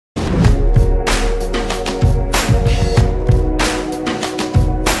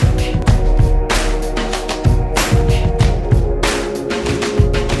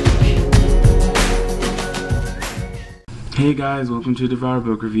Hey guys, welcome to Devour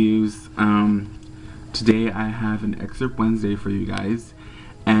Book Reviews. Today I have an excerpt Wednesday for you guys,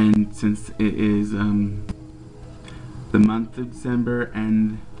 and since it is the month of December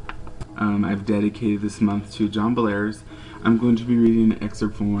and I've dedicated this month to John Bellairs, I'm going to be reading an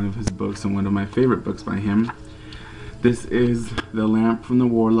excerpt from one of his books and one of my favorite books by him. This is The Lamp from the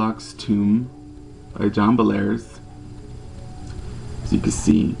Warlock's Tomb by John Bellairs. As you can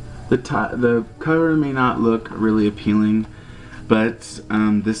see, the cover may not look really appealing, but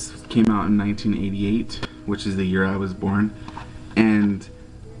this came out in 1988, which is the year I was born, and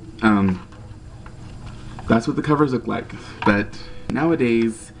that's what the covers look like. But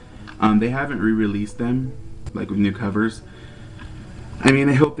nowadays, they haven't re-released them, like with new covers. I mean,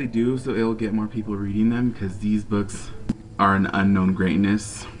 I hope they do, so it'll get more people reading them, because these books are an unknown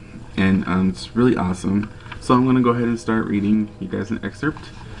greatness, and it's really awesome. So I'm going to go ahead and start reading you guys an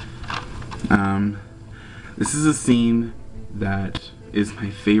excerpt. This is a scene that is my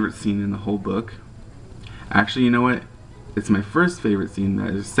favorite scene in the whole book. Actually, you know what? It's my first favorite scene,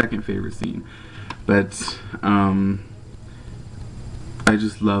 that is second favorite scene. But, I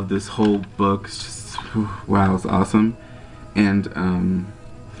just love this whole book. It's just, wow, it's awesome. And,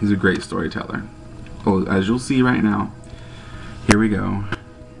 he's a great storyteller. Oh, as you'll see right now. Here we go.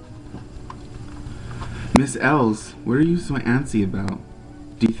 Miss Els, what are you so antsy about?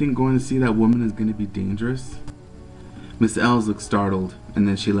 Do you think going to see that woman is going to be dangerous? Miss Els looked startled, and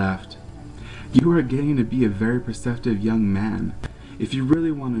then she laughed. You are getting to be a very perceptive young man. If you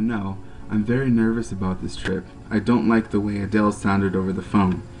really want to know, I'm very nervous about this trip. I don't like the way Adele sounded over the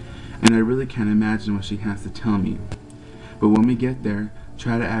phone, and I really can't imagine what she has to tell me. But when we get there,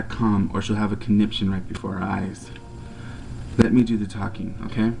 try to act calm or she'll have a conniption right before our eyes. Let me do the talking,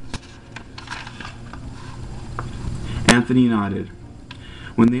 okay? Anthony nodded.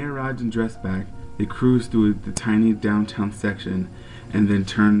 When they arrived in Dressback, they cruised through the tiny downtown section and then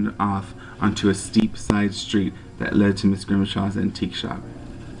turned off onto a steep side street that led to Miss Grimshaw's antique shop.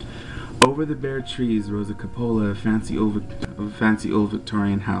 Over the bare trees rose a cupola of a fancy old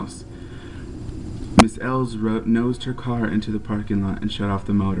Victorian house. Miss Els nosed her car into the parking lot and shut off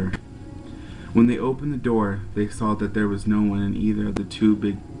the motor. When they opened the door, they saw that there was no one in either of the two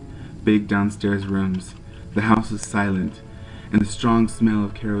big downstairs rooms. The house was silent, and the strong smell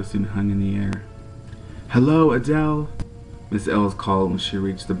of kerosene hung in the air. Hello, Adele, Miss Els called when she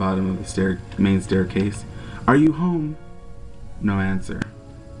reached the bottom of the main staircase. Are you home? No answer.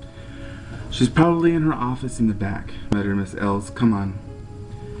 She's probably in her office in the back, muttered Miss Els. Come on.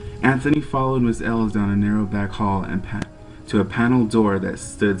 Anthony followed Miss Els down a narrow back hall and to a paneled door that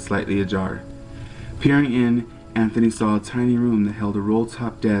stood slightly ajar. Peering in, Anthony saw a tiny room that held a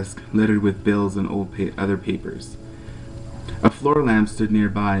roll-top desk littered with bills and other papers. A floor lamp stood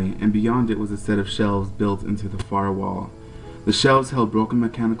nearby, and beyond it was a set of shelves built into the far wall. The shelves held broken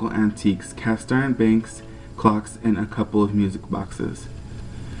mechanical antiques, cast iron banks, clocks, and a couple of music boxes.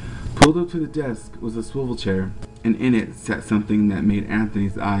 Pulled up to the desk was a swivel chair, and in it sat something that made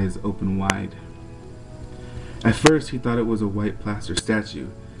Anthony's eyes open wide. At first he thought it was a white plaster statue,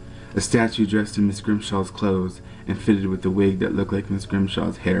 a statue dressed in Miss Grimshaw's clothes and fitted with a wig that looked like Miss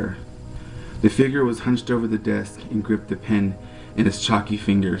Grimshaw's hair. The figure was hunched over the desk and gripped the pen in its chalky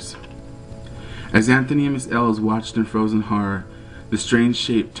fingers. As Anthony and Miss Els watched in frozen horror, the strange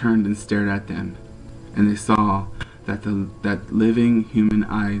shape turned and stared at them, and they saw that living human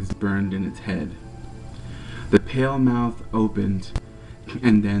eyes burned in its head. The pale mouth opened,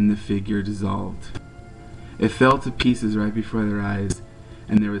 and then the figure dissolved. It fell to pieces right before their eyes,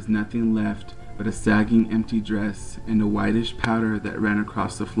 and there was nothing left but a sagging empty dress and a whitish powder that ran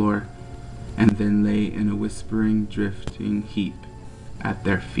across the floor, and then lay in a whispering, drifting heap at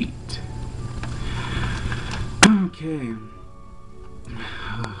their feet. Okay,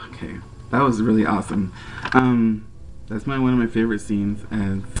 that was really awesome. That's one of my favorite scenes,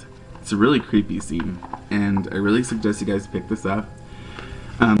 and it's a really creepy scene, and I really suggest you guys pick this up.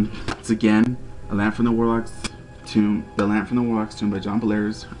 It's again The Lamp from the Warlock's Tomb by John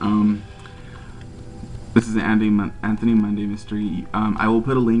Bellairs. This is an Anthony Monday mystery. I will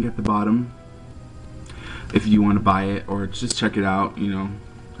put a link at the bottom if you want to buy it or just check it out, you know.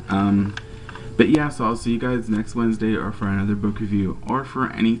 But yeah, so I'll see you guys next Wednesday or for another book review or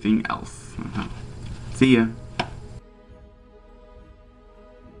for anything else. See ya.